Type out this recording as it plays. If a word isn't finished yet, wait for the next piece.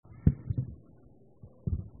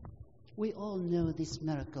We all know this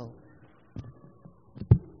miracle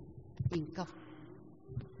in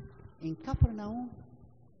Capernaum.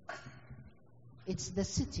 It's the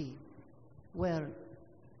city where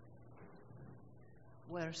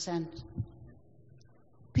Saint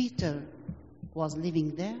Peter was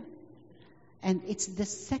living there, and it's the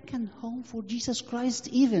second home for Jesus Christ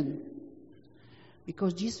even,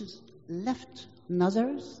 because Jesus left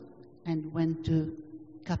Nazareth and went to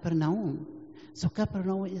Capernaum. So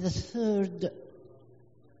Capernaum is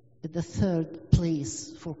the third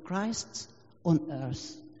place for Christ on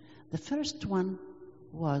earth. The first one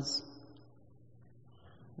was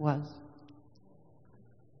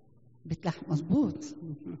بيت لحم مظبوط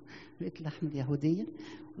بيت لحم اليهودية.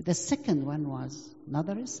 The second one was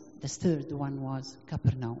Nazareth. The third one was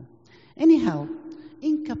Capernaum. Anyhow,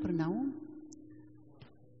 in Capernaum,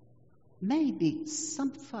 maybe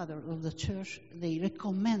some father of the church, they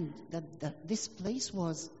recommend that this place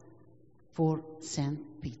was for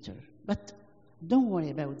Saint Peter. But don't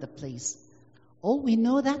worry about the place. All we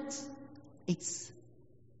know that it's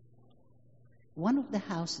one of the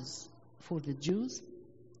houses for the Jews,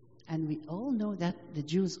 and we all know that the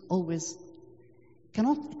Jews always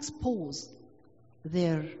cannot expose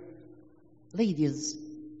their ladies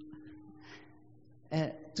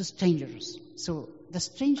to strangers. So the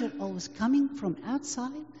stranger always coming from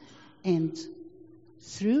outside and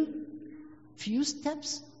through few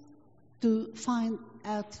steps to find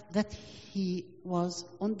out that he was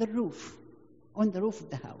on the roof of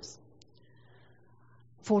the house.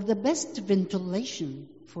 For the best ventilation,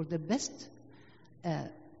 for the best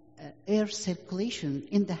air circulation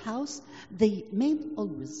in the house, they made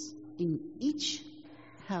always in each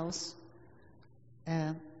house,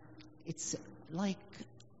 it's like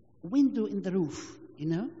window in the roof, you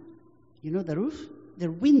know the roof, the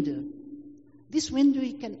window. This window,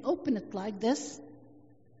 you can open it like this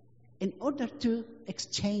in order to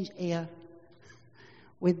exchange air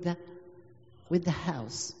with the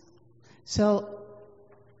house. So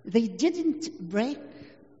they didn't break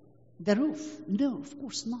the roof. No, of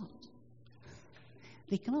course not.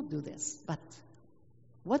 They cannot do this. But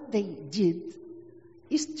what they did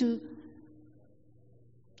is to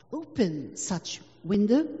open such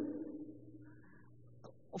window.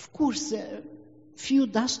 Of course, few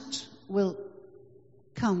dust will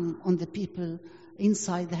come on the people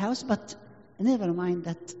inside the house, but never mind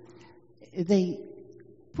that they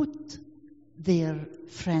put their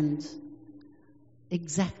friend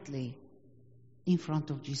exactly in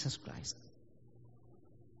front of Jesus Christ.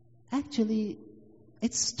 Actually,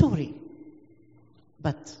 it's a story,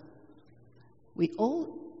 but we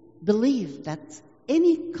all believe that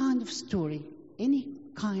any kind of story, any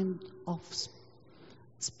kind of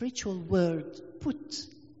spiritual word put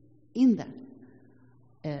in the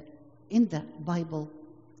Bible,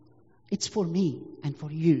 it's for me and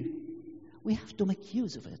for you. We have to make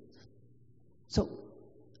use of it. So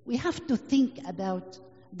we have to think about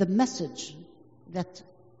the message that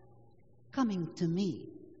coming to me,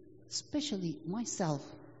 especially myself,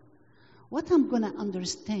 what I'm going to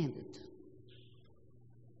understand it.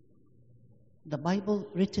 The Bible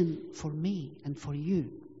written for me and for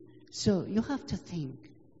you. So you have to think,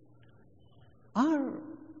 are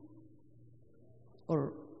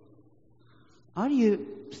you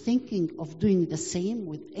thinking of doing the same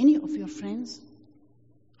with any of your friends?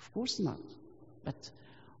 Of course not. But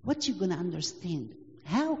what you going to understand?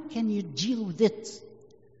 How can you deal with it?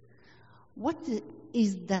 What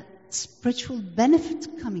is the spiritual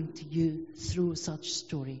benefit coming to you through such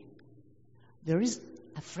story? There is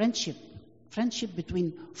a friendship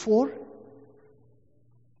between four,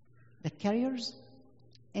 the carriers,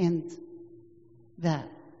 and the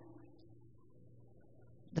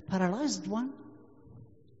paralyzed one,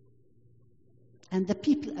 and the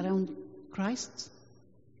people around Christ,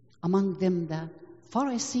 among them the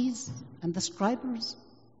Pharisees and the scribes,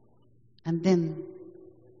 and then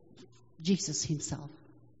Jesus himself.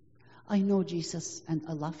 I know Jesus and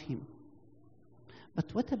I love him.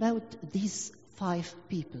 But what about these 5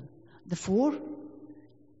 people? The 4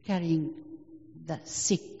 carrying the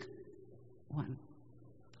sick one.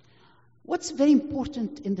 What's very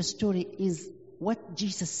important in the story is what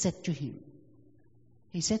Jesus said to him.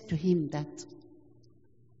 He said to him that,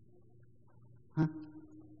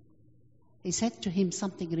 He said to him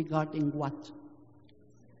something regarding what?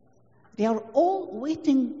 They are all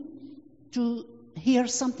waiting to hear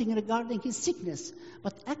something regarding his sickness.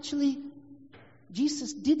 But actually,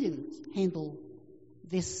 Jesus didn't handle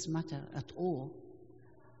this matter at all.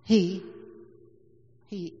 He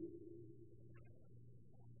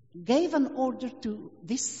gave an order to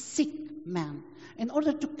this sick man in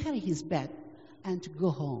order to carry his bed and to go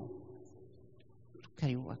home.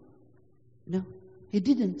 carry what? No, he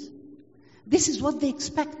didn't. This is what they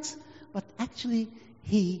expect. But actually,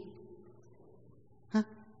 he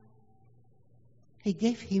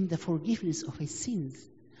gave him the forgiveness of his sins.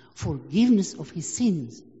 Forgiveness of his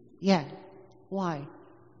sins. Yeah. Why?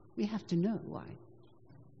 We have to know why.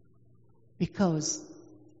 Because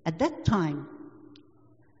at that time,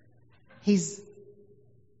 his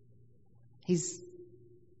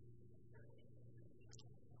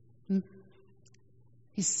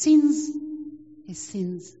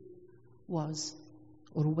sins was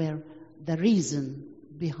or were the reason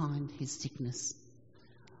behind his sickness.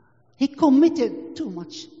 He committed too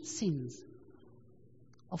much sins,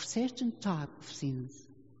 of certain type of sins,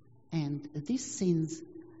 and these sins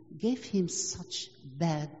gave him such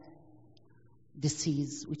bad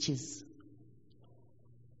disease, which is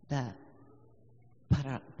the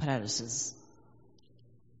paralysis.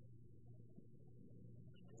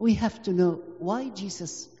 We have to know why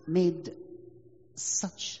Jesus made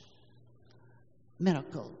such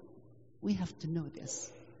miracle. We have to know this.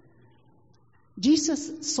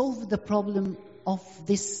 Jesus solved the problem of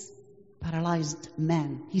this paralyzed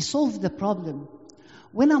man. He solved the problem.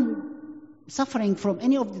 When I'm suffering from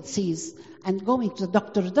any of the disease and going to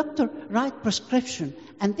the doctor write prescription,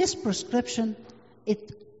 and this prescription,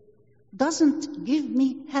 it doesn't give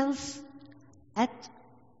me health at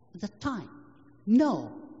the time.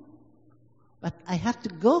 No. But I have to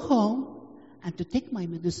go home and to take my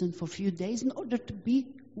medicine for a few days in order to be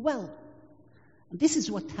well. And this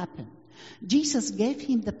is what happened. Jesus gave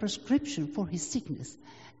him the prescription for his sickness.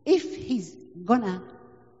 If he's gonna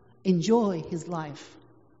enjoy his life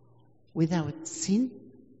without sin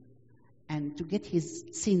and to get his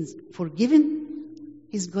sins forgiven,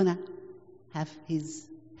 he's gonna have his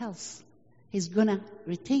health. He's gonna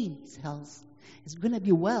retain his health. He's gonna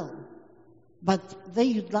be well. But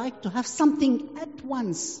they would like to have something at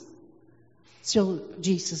once. So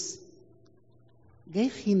Jesus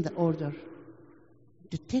gave him the order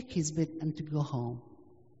to take his bed and to go home.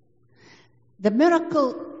 The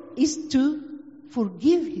miracle is to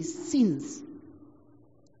forgive his sins.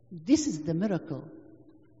 This is the miracle.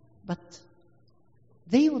 But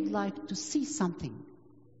they would like to see something.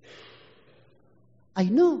 I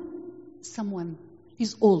know someone,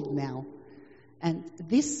 he's old now, and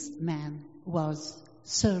this man was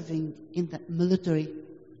serving in the military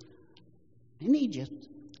in Egypt.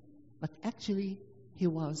 But actually, he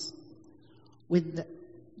was with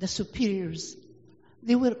the superiors.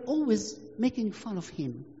 They were always making fun of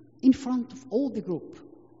him in front of all the group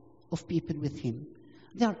of people with him.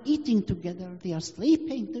 They are eating together, they are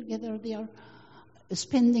sleeping together, they are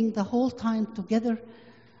spending the whole time together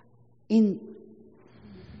in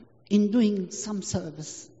doing some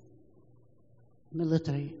service,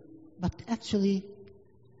 military. But actually,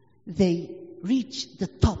 they reached the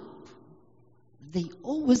top. They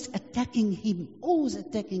always attacking him.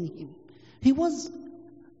 He was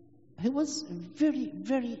very,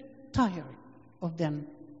 very tired of them.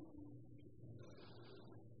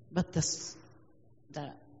 But the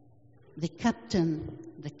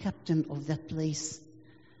captain of that place,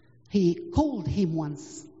 he called him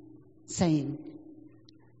once, saying,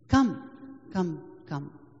 "Come.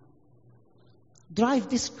 Drive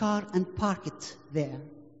this car and park it there."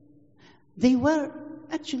 They were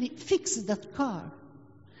actually fixed that car.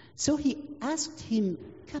 So he asked him,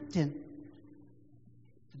 "Captain,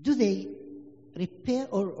 do they repair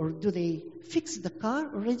or do they fix the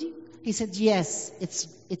car already?" He said, "Yes,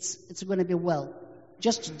 it's going to be well.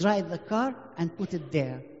 Just drive the car and put it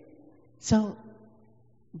there." So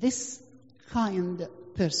this kind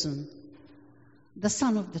person, the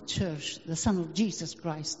son of the church, the son of Jesus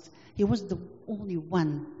Christ, he was the only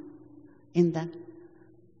one in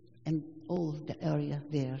all the area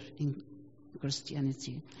there in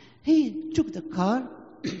Christianity. He took the car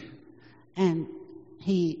and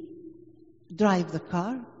he drive the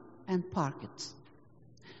car and park it.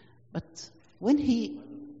 But when he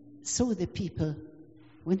saw the people,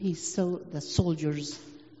 when he saw the soldiers,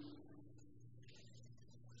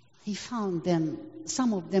 he found them,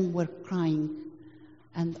 some of them were crying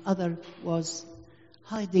and other was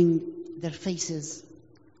hiding their faces.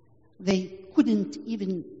 They couldn't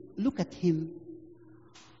even look at him.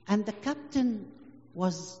 And the captain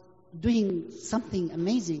was doing something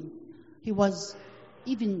amazing. He was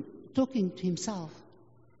even talking to himself.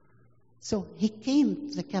 So he came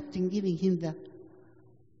to the captain, giving him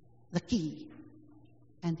the key.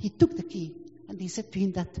 And he took the key and he said to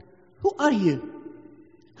him that, "Who are you?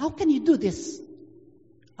 How can you do this?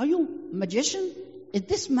 Are you a magician? Is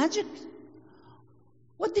this magic?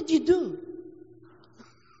 What did you do?"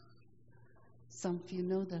 Some of you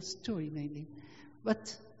know the story maybe.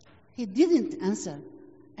 But he didn't answer.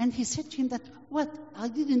 And he said to him that, what? I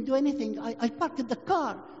didn't do anything. I parked the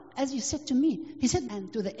car, as you said to me. He said,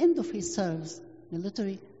 and to the end of his service,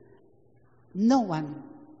 military, no one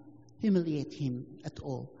humiliated him at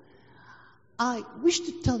all. I wish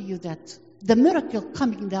to tell you that the miracle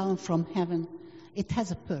coming down from heaven, it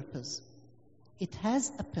has a purpose. It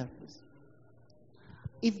has a purpose.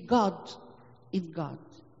 If God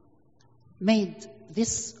made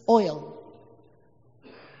this oil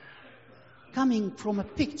coming from a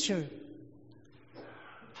picture,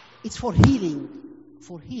 it's for healing,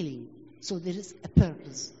 So there is a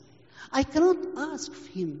purpose. I cannot ask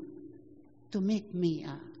him to make me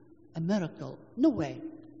a miracle. No way.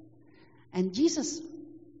 And Jesus,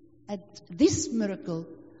 at this miracle,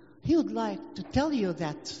 he would like to tell you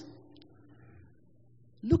that,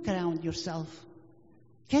 look around yourself.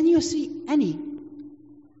 Can you see any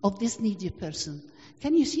of this needy person?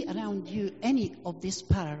 Can you see around you any of these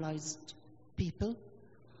paralyzed people?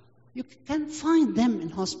 You can find them in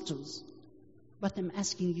hospitals. But I'm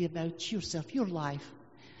asking you about yourself, your life.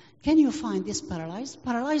 Can you find this paralyzed?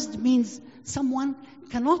 Paralyzed means someone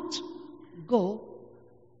cannot go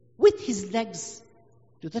with his legs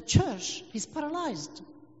to the church. He's paralyzed.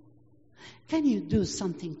 Can you do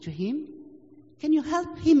something to him? Can you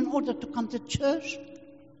help him in order to come to church?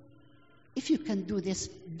 If you can do this,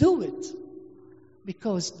 do it.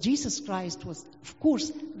 Because Jesus Christ was, of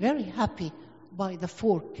course, very happy by the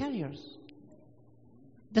 4 carriers.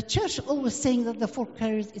 The church always saying that the 4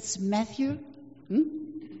 carriers, it's Matthew,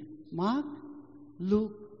 Mark,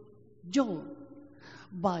 Luke, John.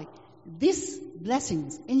 By these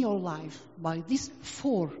blessings in your life, by these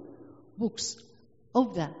 4 books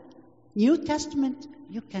of the New Testament,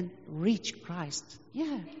 you can reach Christ.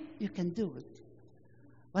 Yeah, you can do it.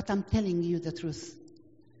 But I'm telling you the truth.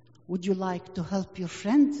 Would you like to help your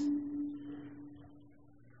friend?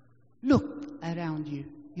 Look around you.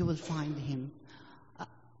 You will find him.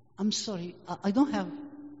 I'm sorry, I don't have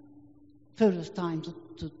further time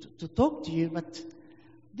to talk to you, but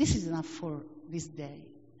this is enough for this day.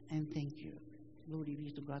 And thank you. Glory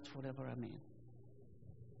be to God forever. Amen.